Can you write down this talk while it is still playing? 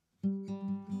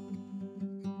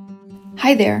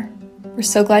Hi there. We're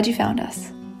so glad you found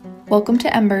us. Welcome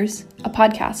to Embers, a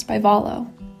podcast by Valo.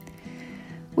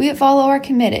 We at Valo are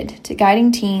committed to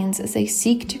guiding teens as they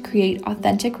seek to create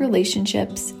authentic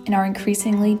relationships in our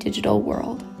increasingly digital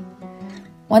world.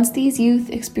 Once these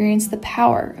youth experience the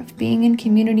power of being in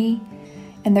community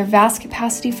and their vast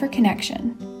capacity for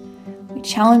connection, we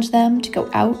challenge them to go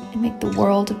out and make the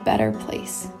world a better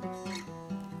place.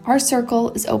 Our circle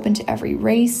is open to every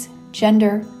race,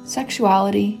 gender,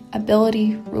 sexuality,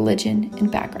 ability, religion, and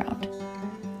background.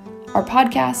 Our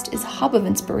podcast is a hub of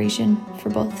inspiration for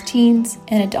both teens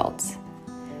and adults.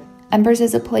 Embers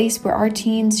is a place where our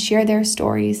teens share their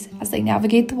stories as they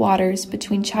navigate the waters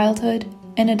between childhood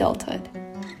and adulthood.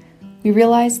 We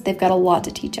realize they've got a lot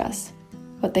to teach us.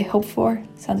 What they hope for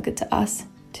sounds good to us,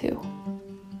 too.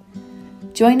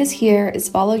 Join us here as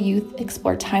Valo youth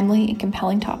explore timely and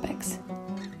compelling topics,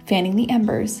 fanning the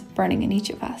embers burning in each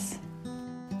of us.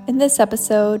 In this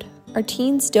episode, our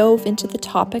teens dove into the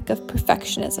topic of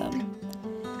perfectionism.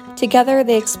 Together,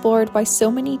 they explored why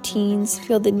so many teens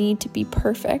feel the need to be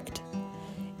perfect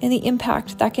and the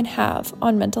impact that can have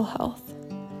on mental health.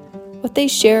 What they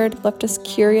shared left us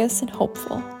curious and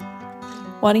hopeful.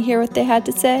 Want to hear what they had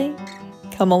to say?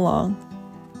 Come along.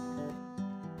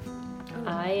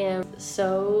 I am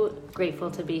so grateful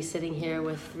to be sitting here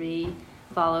with three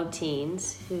Valo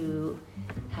teens who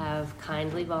have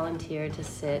kindly volunteered to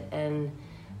sit and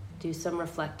do some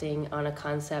reflecting on a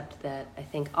concept that I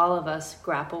think all of us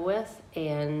grapple with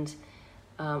and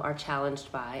are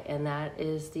challenged by, and that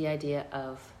is the idea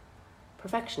of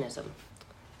perfectionism.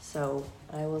 So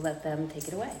I will let them take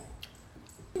it away.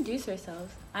 Introduce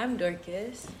ourselves. I'm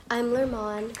Dorcas. I'm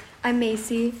Lermon. I'm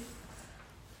Macy.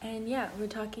 And yeah, we're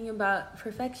talking about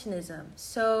perfectionism.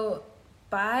 So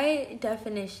by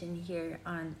definition here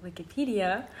on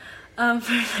Wikipedia,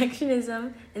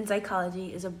 perfectionism in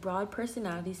psychology is a broad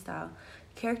personality style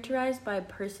characterized by a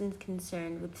person's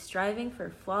concern with striving for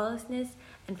flawlessness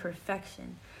and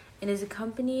perfection, and is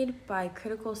accompanied by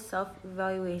critical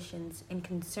self-evaluations and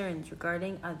concerns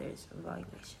regarding others'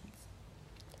 evaluations.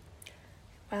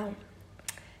 Wow,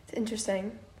 it's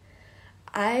interesting.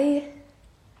 I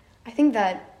think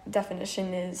that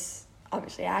definition is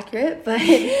obviously accurate, but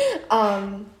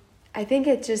I think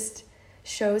it just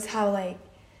shows how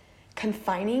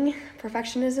confining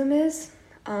perfectionism is.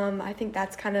 I think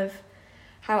that's kind of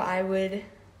how I would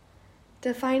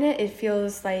define it. It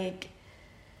feels like,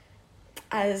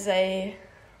 as a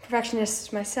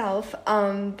perfectionist myself,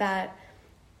 that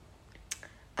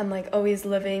I'm always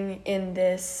living in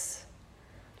this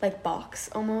box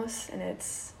almost, and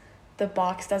the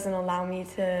box doesn't allow me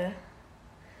to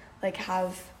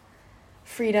have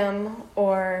freedom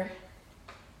or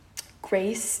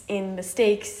grace in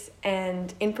mistakes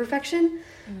and imperfection,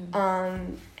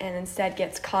 and instead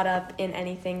gets caught up in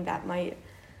anything that might,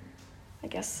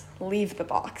 leave the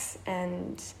box.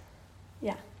 And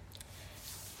yeah.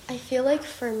 I feel like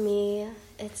for me,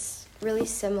 it's really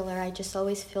similar. I just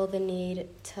always feel the need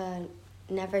to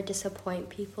never disappoint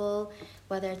people,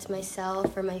 whether it's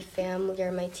myself or my family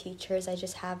or my teachers. I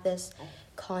just have this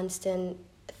constant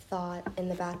thought in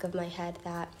the back of my head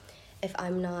that if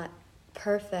I'm not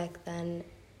perfect, then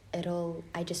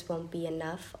I just won't be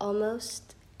enough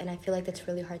almost. And I feel like that's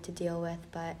really hard to deal with,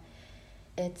 but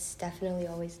it's definitely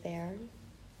always there.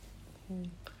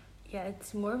 Yeah,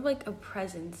 it's more of a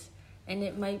presence, and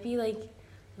it might be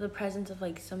the presence of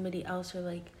somebody else,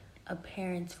 or a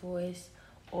parent's voice,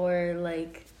 or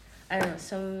I don't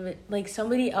know,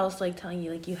 somebody else telling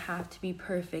you you have to be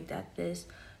perfect at this,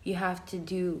 you have to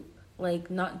do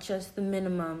not just the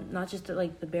minimum, not just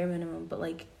the bare minimum, but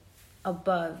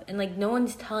above. And no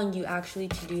one's telling you actually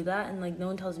to do that, and no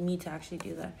one tells me to actually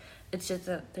do that. It's just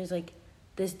that there's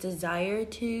this desire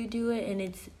to do it, and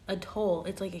it's a toll.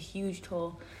 It's a huge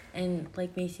toll. And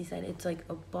like Macy said, it's a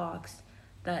box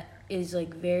that is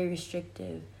very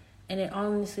restrictive, and it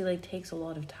honestly takes a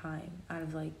lot of time out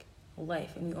of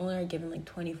life, and we only are given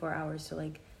 24 hours,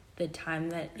 so the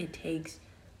time that it takes,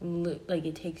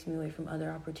 it takes me away from other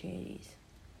opportunities.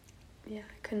 Yeah,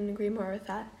 I couldn't agree more with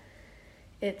that.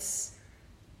 It's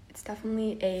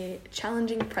definitely a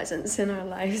challenging presence in our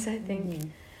lives, I think. Mm-hmm.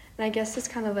 And I guess this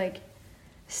kind of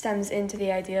stems into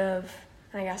the idea of,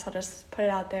 and I guess I'll just put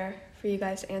it out there for you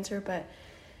guys to answer, but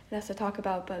it has to talk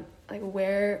about, but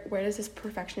where does this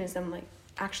perfectionism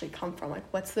actually come from?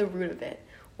 What's the root of it?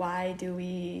 Why do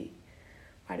we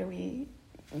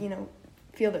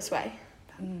feel this way?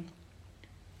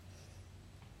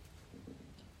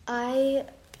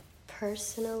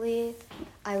 Personally,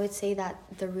 I would say that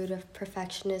the root of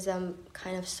perfectionism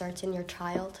kind of starts in your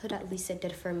childhood. At least it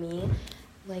did for me.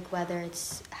 Whether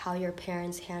it's how your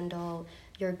parents handle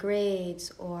your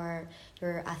grades or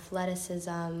your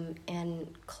athleticism and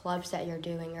clubs that you're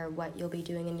doing or what you'll be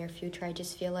doing in your future. I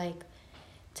just feel like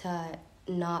to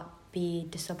not be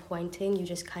disappointing, you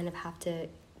just kind of have to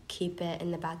keep it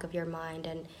in the back of your mind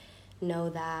and know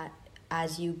that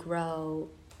as you grow,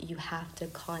 you have to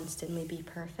constantly be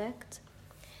perfect.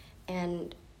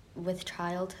 And with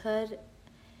childhood,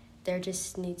 there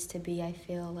just needs to be, I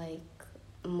feel like,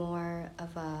 more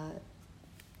of a,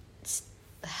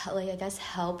 like, I guess,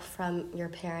 help from your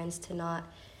parents to not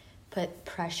put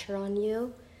pressure on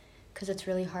you, because it's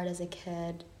really hard as a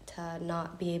kid to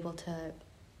not be able to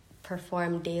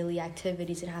perform daily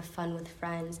activities and have fun with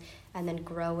friends, and then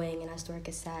growing, and as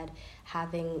Dorcas said,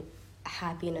 having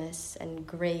happiness and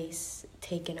grace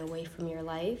taken away from your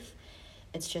life.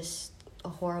 It's just a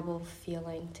horrible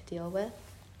feeling to deal with.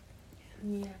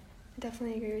 Yeah, I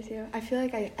definitely agree with you. I feel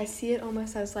like I see it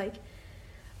almost as like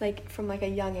from like a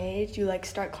young age, you like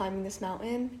start climbing this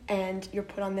mountain and you're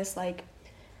put on this like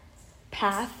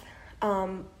path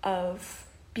of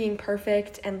being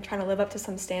perfect and trying to live up to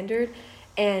some standard,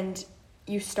 and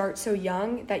you start so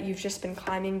young that you've just been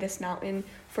climbing this mountain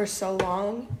for so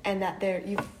long, and that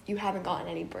you haven't gotten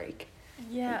any break.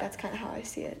 Yeah, that's kind of how I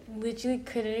see it. Literally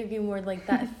couldn't agree more. Like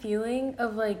that feeling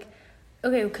of like,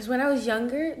 okay, because when I was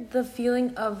younger, the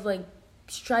feeling of like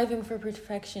striving for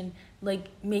perfection, like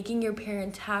making your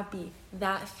parents happy,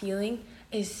 that feeling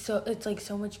is so, it's like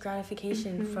so much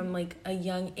gratification from like a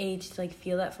young age to like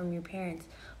feel that from your parents.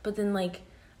 But then like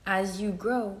as you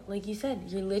grow, like you said,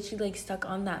 you're literally like stuck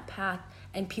on that path,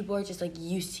 and people are just like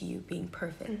used to you being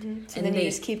perfect. So and then you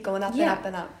just keep going up and up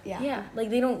and up. Yeah,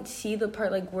 like they don't see the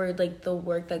part like where like the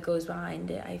work that goes behind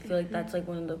it. I feel like that's like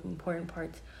one of the important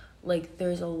parts. Like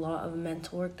there's a lot of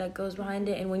mental work that goes behind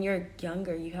it, and when you're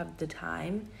younger, you have the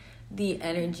time, the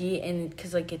energy, and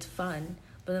because like it's fun.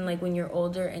 But then like when you're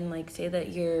older and like say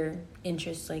that your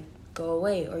interests like go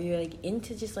away, or you're like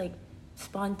into just like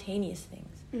spontaneous things.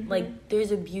 Like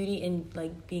there's a beauty in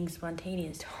like being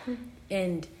spontaneous.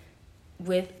 And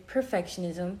with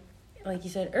perfectionism, like you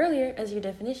said earlier as your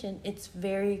definition, it's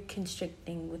very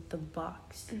constricting with the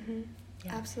box.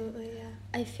 Yeah. Absolutely, yeah.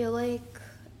 I feel like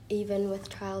even with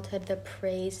childhood, the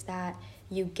praise that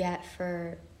you get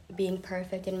for being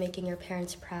perfect and making your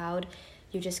parents proud,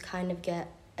 you just kind of get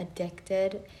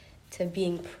addicted to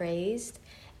being praised.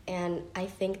 And I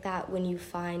think that when you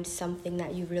find something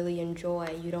that you really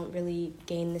enjoy, you don't really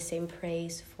gain the same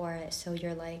praise for it. So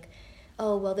you're like,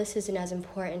 oh, well, this isn't as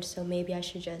important, so maybe I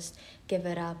should just give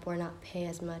it up or not pay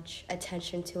as much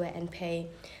attention to it and pay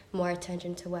more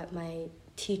attention to what my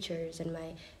teachers and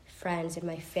my friends and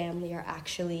my family are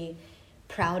actually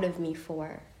proud of me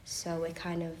for. So it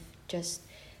kind of just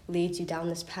leads you down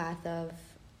this path of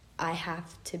I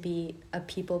have to be a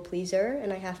people pleaser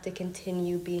and I have to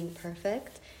continue being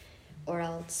perfect, or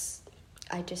else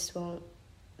I just won't,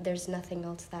 there's nothing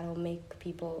else that'll make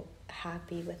people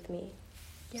happy with me.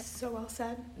 Yeah, so well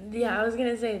said. Yeah, I was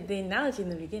gonna say the analogy in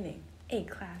the beginning, A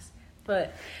class,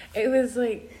 but it was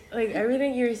like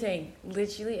everything you were saying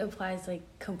literally applies like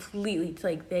completely to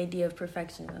like the idea of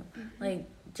perfectionism. Like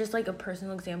just like a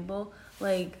personal example,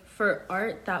 like for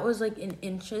art, that was like an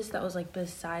interest that was like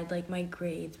beside like my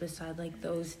grades, beside like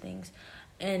those things,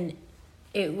 and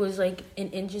it was like an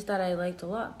interest that I liked a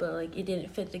lot, but like it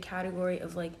didn't fit the category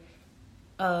of like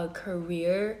a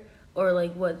career or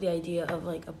like what the idea of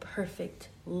like a perfect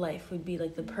life would be,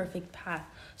 like the perfect path.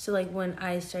 So like when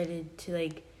I started to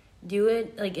like do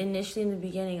it, like initially in the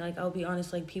beginning, like I'll be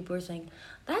honest, like people were saying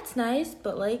that's nice,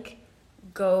 but like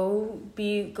go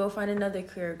find another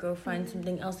career, go find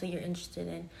something else that you're interested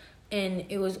in. And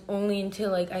it was only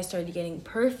until like I started getting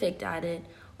perfect at it,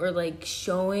 or like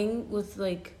showing with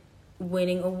like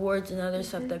winning awards and other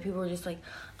stuff, that people were just like,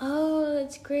 oh,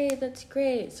 that's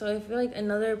great. So I feel like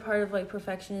another part of like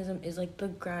perfectionism is like the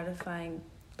gratifying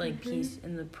like piece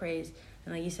and the praise,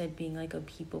 and like you said, being like a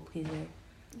people pleaser.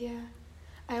 Yeah,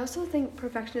 I also think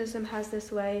perfectionism has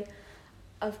this way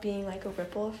of being like a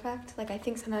ripple effect. Like I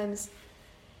think sometimes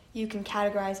you can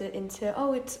categorize it into,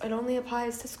 oh, it only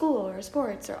applies to school or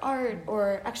sports or art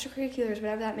or extracurriculars,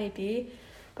 whatever that may be.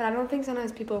 But I don't think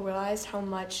sometimes people realize how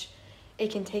much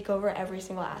it can take over every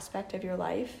single aspect of your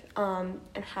life, and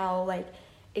how like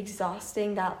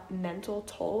exhausting that mental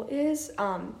toll is.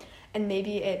 And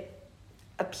maybe it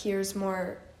appears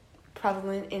more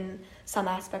prevalent in some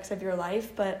aspects of your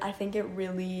life, but I think it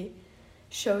really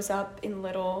shows up in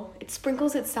little, it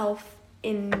sprinkles itself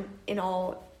in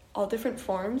all different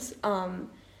forms,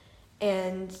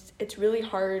 and it's really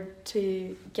hard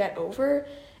to get over.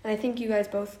 And I think you guys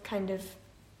both kind of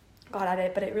got at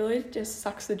it, but it really just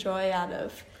sucks the joy out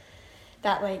of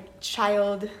that like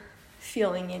child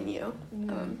feeling in you,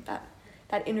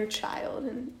 that inner child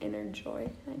and inner joy,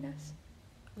 I guess.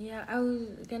 Yeah, I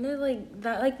was gonna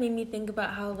that made me think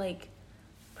about how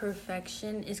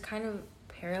perfection is kind of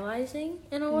paralyzing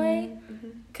in a way.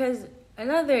 Because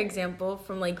another example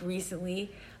from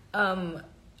recently,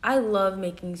 I love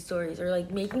making stories or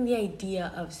making the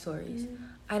idea of stories.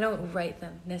 I don't write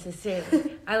them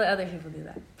necessarily. I let other people do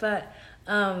that. But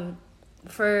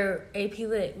for AP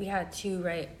Lit, we had to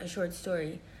write a short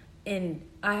story. And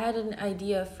I had an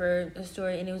idea for a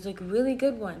story, and it was a really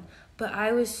good one. But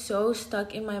I was so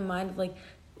stuck in my mind of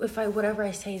if whatever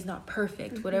I say is not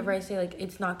perfect, whatever I say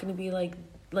it's not going to be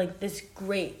like this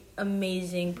great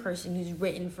amazing person who's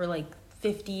written for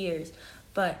 50 years.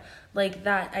 But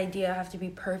that idea have to be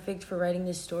perfect for writing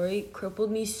this story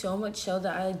crippled me so much so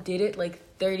that I did it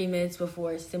 30 minutes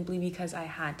before simply because I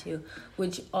had to,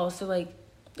 which also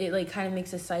it kind of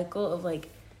makes a cycle of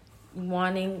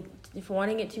wanting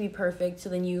it to be perfect, so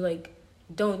then you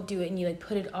don't do it and you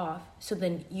put it off, so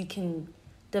then you can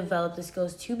develop the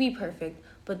skills to be perfect.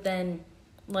 But then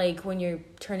when you're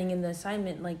turning in the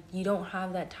assignment, you don't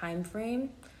have that time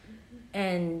frame,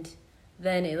 and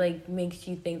then it makes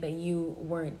you think that you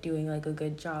weren't doing a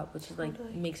good job, which is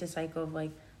makes a cycle of I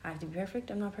have to be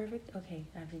perfect, I'm not perfect, okay,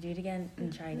 I have to do it again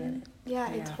and try again. Yeah,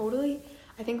 it totally,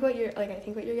 I think what you're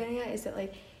getting at is that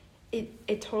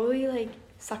it totally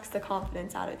sucks the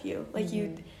confidence out of you.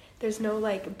 There's no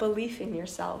belief in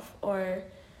yourself or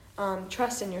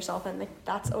trust in yourself, and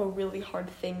that's a really hard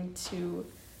thing to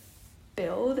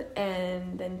build,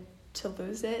 and then to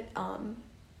lose it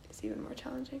is even more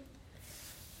challenging.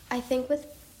 I think with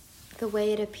the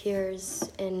way it appears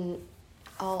in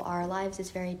all our lives is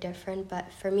very different,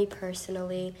 but for me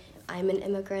personally, I'm an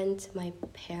immigrant. My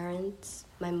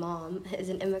mom is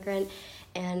an immigrant,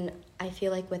 and I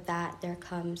feel with that there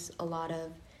comes a lot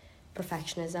of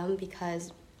perfectionism,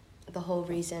 because the whole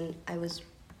reason I was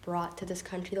brought to this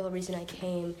country, the whole reason I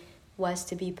came was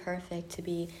to be perfect, to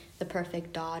be the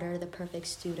perfect daughter, the perfect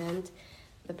student,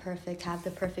 have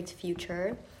the perfect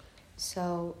future.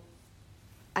 So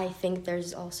I think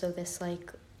there's also this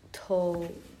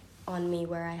toll on me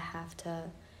where I have to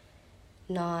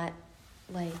not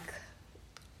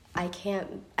I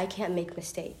can't make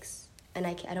mistakes, and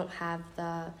I don't have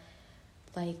the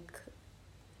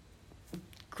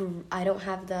I don't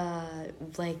have the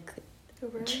The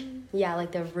room.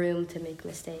 the room to make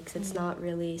mistakes. It's not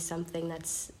really something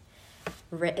that's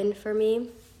written for me.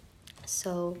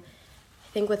 So I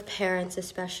think with parents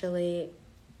especially,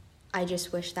 I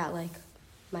just wish that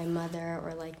my mother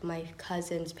or my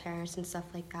cousins' parents and stuff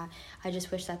like that, I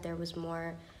just wish that there was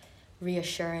more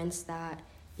reassurance that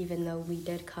even though we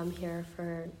did come here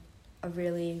for a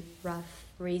really rough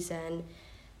reason,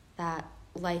 that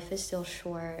life is still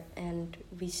short and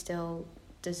we still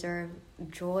deserve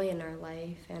joy in our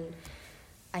life. And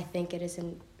I think it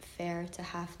isn't fair to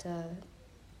have to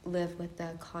live with the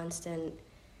constant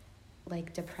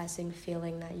depressing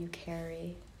feeling that you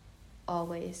carry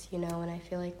always, and I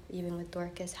feel even with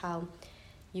Dorcas, how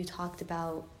you talked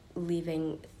about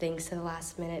leaving things to the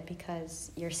last minute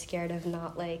because you're scared of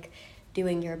not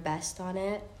doing your best on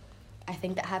it. I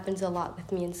think that happens a lot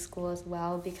with me in school as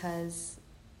well, because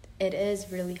it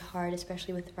is really hard,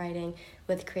 especially with writing,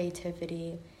 with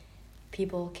creativity.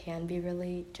 People can be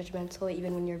really judgmental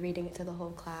even when you're reading it to the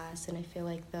whole class, and I feel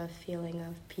the feeling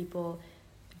of people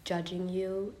judging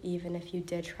you, even if you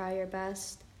did try your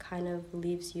best, kind of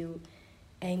leaves you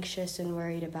anxious and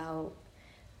worried about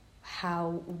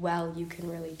how well you can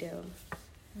really do.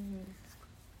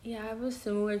 Yeah, I have a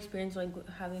similar experience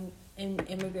having an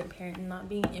immigrant parent and not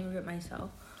being an immigrant myself.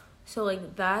 So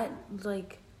that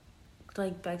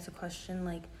begs the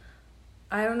question,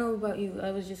 I don't know about you, I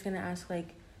was just gonna ask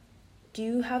do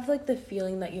you have the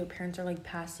feeling that your parents are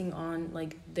passing on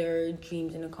their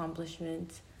dreams and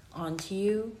accomplishments onto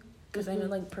you? Because I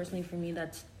know personally for me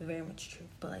that's very much true,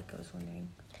 but I was wondering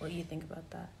what you think about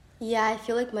that. Yeah, I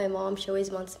feel my mom, she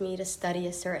always wants me to study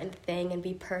a certain thing and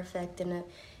be perfect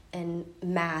in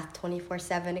math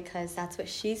 24/7, because that's what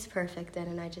she's perfect in,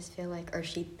 and I just feel or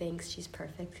she thinks she's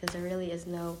perfect, because there really is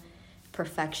no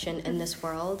perfection in this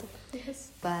world.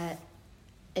 Yes. But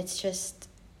it's just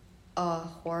a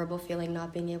horrible feeling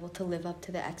not being able to live up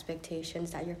to the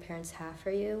expectations that your parents have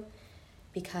for you,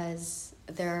 because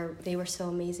they were so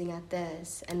amazing at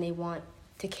this, and they want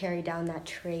to carry down that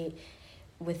trait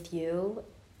with you,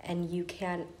 and you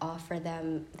can't offer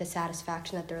them the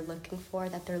satisfaction that they're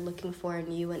looking for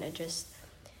in you, and it just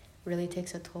really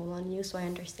takes a toll on you. So I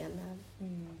understand that.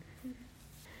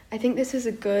 I think this is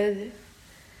a good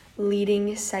leading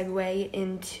segue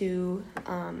into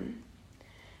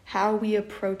how we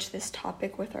approach this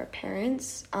topic with our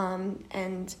parents,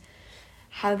 and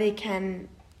how they can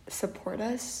support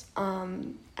us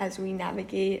as we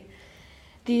navigate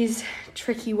these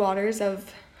tricky waters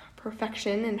of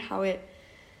perfection and how it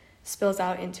spills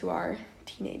out into our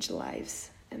teenage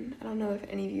lives. And I don't know if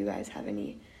any of you guys have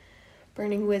any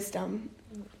burning wisdom.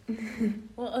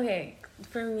 Well, okay,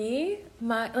 for me,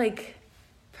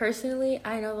 personally,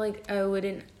 I know, I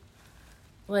wouldn't,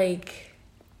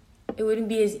 it wouldn't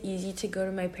be as easy to go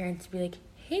to my parents to be like,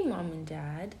 hey, Mom and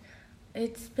Dad,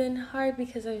 it's been hard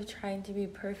because I'm trying to be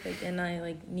perfect and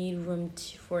I, need room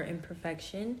for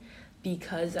imperfection,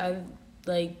 because I've,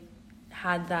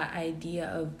 had that idea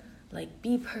of,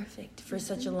 be perfect for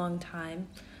such a long time.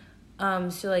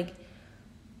 So,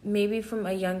 maybe from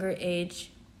a younger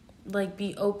age,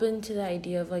 be open to the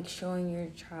idea of, showing your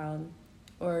child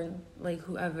or,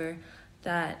 whoever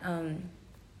that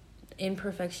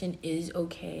imperfection is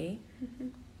okay. Mm-hmm.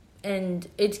 And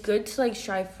it's good to,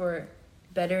 strive for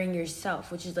bettering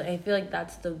yourself, which is, I feel like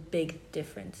that's the big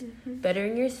difference. Mm-hmm.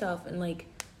 Bettering yourself and,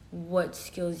 what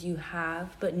skills you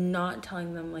have, but not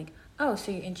telling them, oh,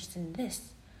 so you're interested in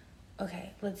this.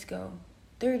 Okay, let's go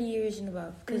 30 years and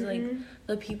above. Because,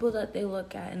 the people that they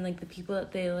look at and, the people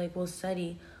that they, will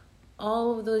study,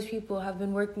 all of those people have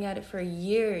been working at it for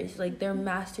years. They're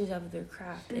masters of their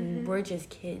craft, and we're just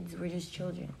kids. We're just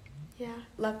children. Yeah,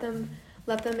 let them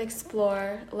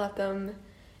explore, let them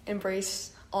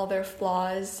embrace all their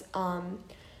flaws, and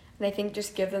I think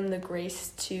just give them the grace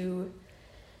to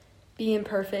be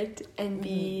imperfect and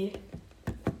be,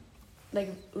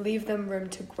 leave them room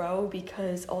to grow,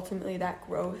 because ultimately that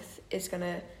growth is going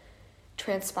to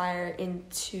transpire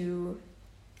into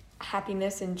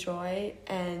happiness and joy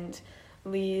and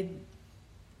lead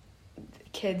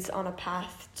kids on a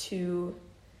path to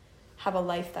have a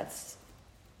life that's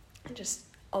just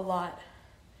a lot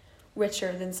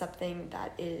richer than something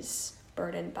that is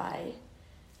burdened by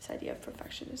this idea of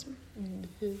perfectionism.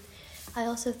 Mm-hmm. I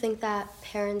also think that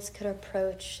parents could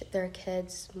approach their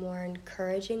kids more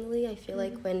encouragingly. I feel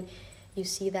like when you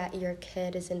see that your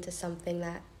kid is into something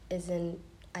that isn't,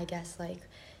 I guess,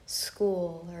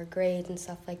 school or grades and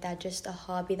stuff like that, just a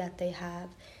hobby that they have,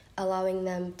 allowing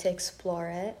them to explore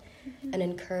it and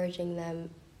encouraging them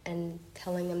and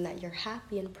telling them that you're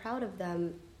happy and proud of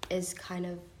them is kind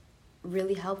of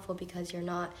really helpful, because you're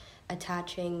not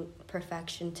attaching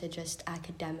perfection to just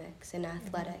academics and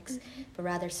athletics, but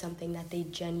rather something that they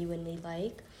genuinely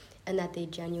like and that they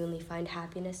genuinely find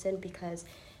happiness in, because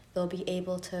they'll be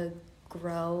able to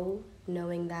grow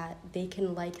knowing that they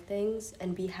can like things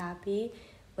and be happy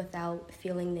without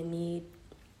feeling the need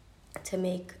to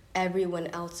make everyone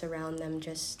else around them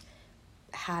just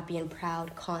happy and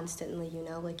proud constantly,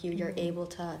 you're able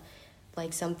to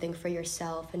like something for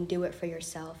yourself and do it for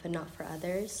yourself and not for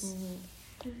others.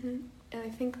 And I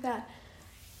think that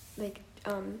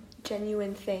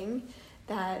genuine thing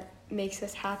that makes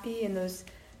us happy, and those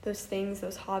things,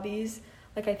 those hobbies,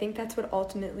 I think that's what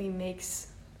ultimately makes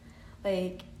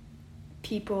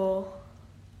people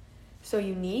so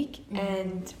unique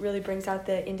and really brings out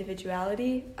the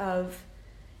individuality of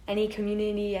any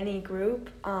community, any group,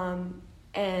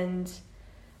 and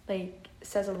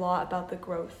says a lot about the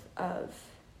growth and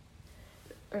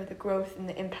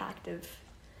the impact of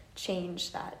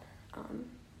change that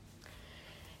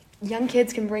young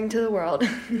kids can bring to the world.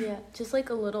 Yeah, just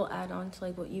a little add-on to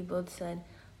what you both said.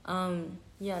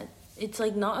 Yeah, it's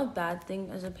not a bad thing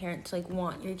as a parent to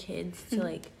want your kids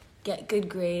to get good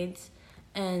grades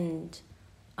and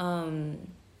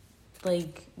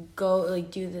go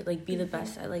do the be the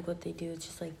best at what they do. It's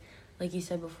just like you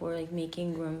said before,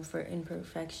 making room for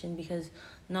imperfection, because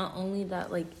not only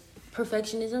that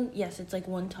perfectionism, yes, it's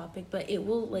one topic, but it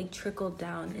will trickle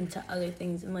down into other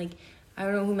things, and I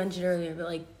don't know who mentioned earlier,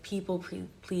 but people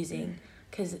pleasing,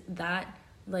 because that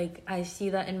I see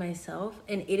that in myself,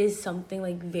 and it is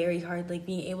something very hard,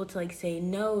 being able to say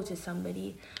no to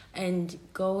somebody and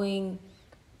going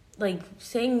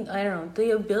saying, I don't know,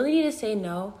 the ability to say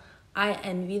no. I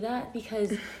envy that,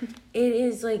 because it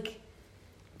is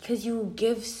because you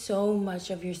give so much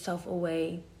of yourself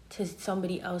away to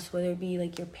somebody else, whether it be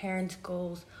your parents'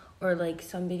 goals or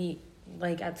somebody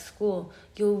at school.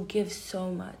 You'll give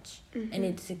so much, and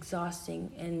it's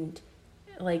exhausting, and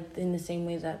in the same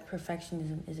way that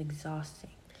perfectionism is exhausting.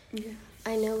 Yeah.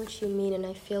 I know what you mean, and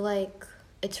I feel like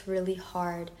it's really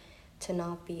hard to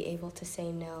not be able to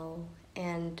say no,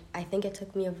 and I think it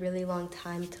took me a really long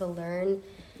time to learn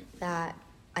that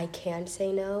I can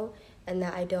say no, and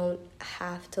that I don't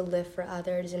have to live for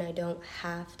others, and I don't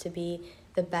have to be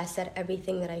the best at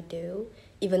everything that I do,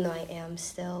 even though I am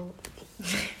still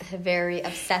very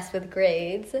obsessed with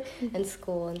grades and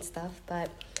school and stuff, but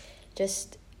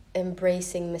just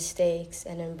embracing mistakes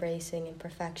and embracing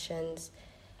imperfections,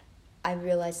 I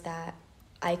realized that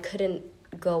I couldn't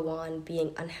go on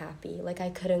being unhappy. Like, I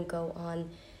couldn't go on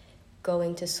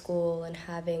going to school and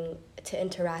having to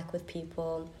interact with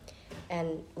people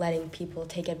and letting people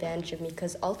take advantage of me,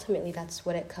 because ultimately that's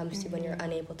what it comes to when you're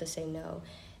unable to say no.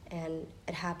 And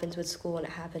it happens with school and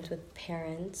it happens with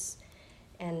parents,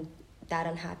 and that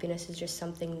unhappiness is just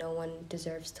something no one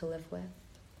deserves to live with.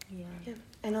 Yeah.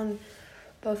 And on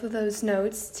both of those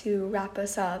notes, to wrap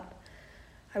us up,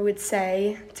 I would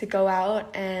say to go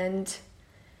out and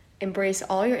embrace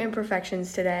all your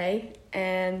imperfections today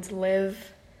and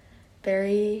live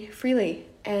very freely,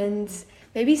 and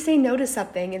maybe say no to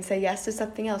something and say yes to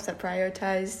something else that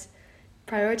prioritizes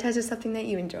something that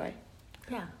you enjoy.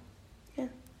 Yeah.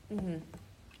 Mm-hmm.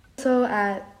 So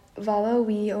at Valo,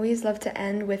 we always love to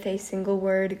end with a single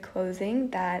word closing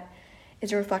that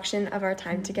is a reflection of our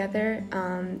time together,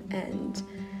 and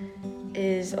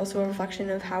is also a reflection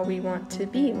of how we want to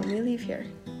be when we leave here.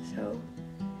 So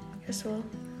I guess we'll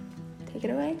take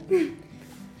it away.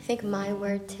 I think my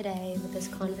word today with this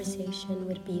conversation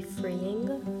would be freeing.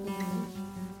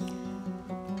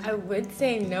 I would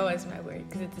say no as my word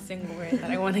because it's a single word that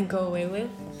I want to go away with,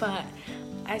 but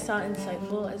I saw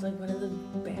insightful as like one of the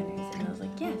banners, and I was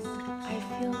like, yes, I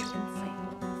feel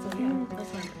insightful. So yeah,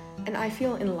 that's my word. And I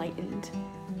feel enlightened.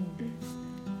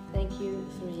 Thank you,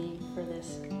 three, for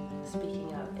this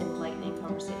speaking up, enlightening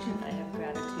conversation. I have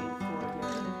gratitude for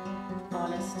your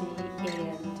honesty and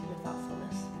your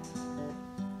thoughtfulness.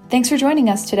 Thanks for joining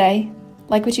us today.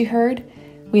 Like what you heard?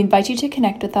 We invite you to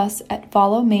connect with us at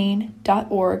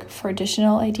valomaine.org for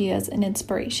additional ideas and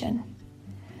inspiration.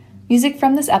 Music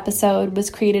from this episode was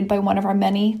created by one of our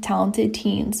many talented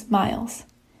teens, Miles.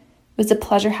 It was a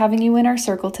pleasure having you in our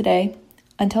circle today.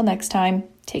 Until next time,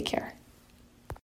 take care.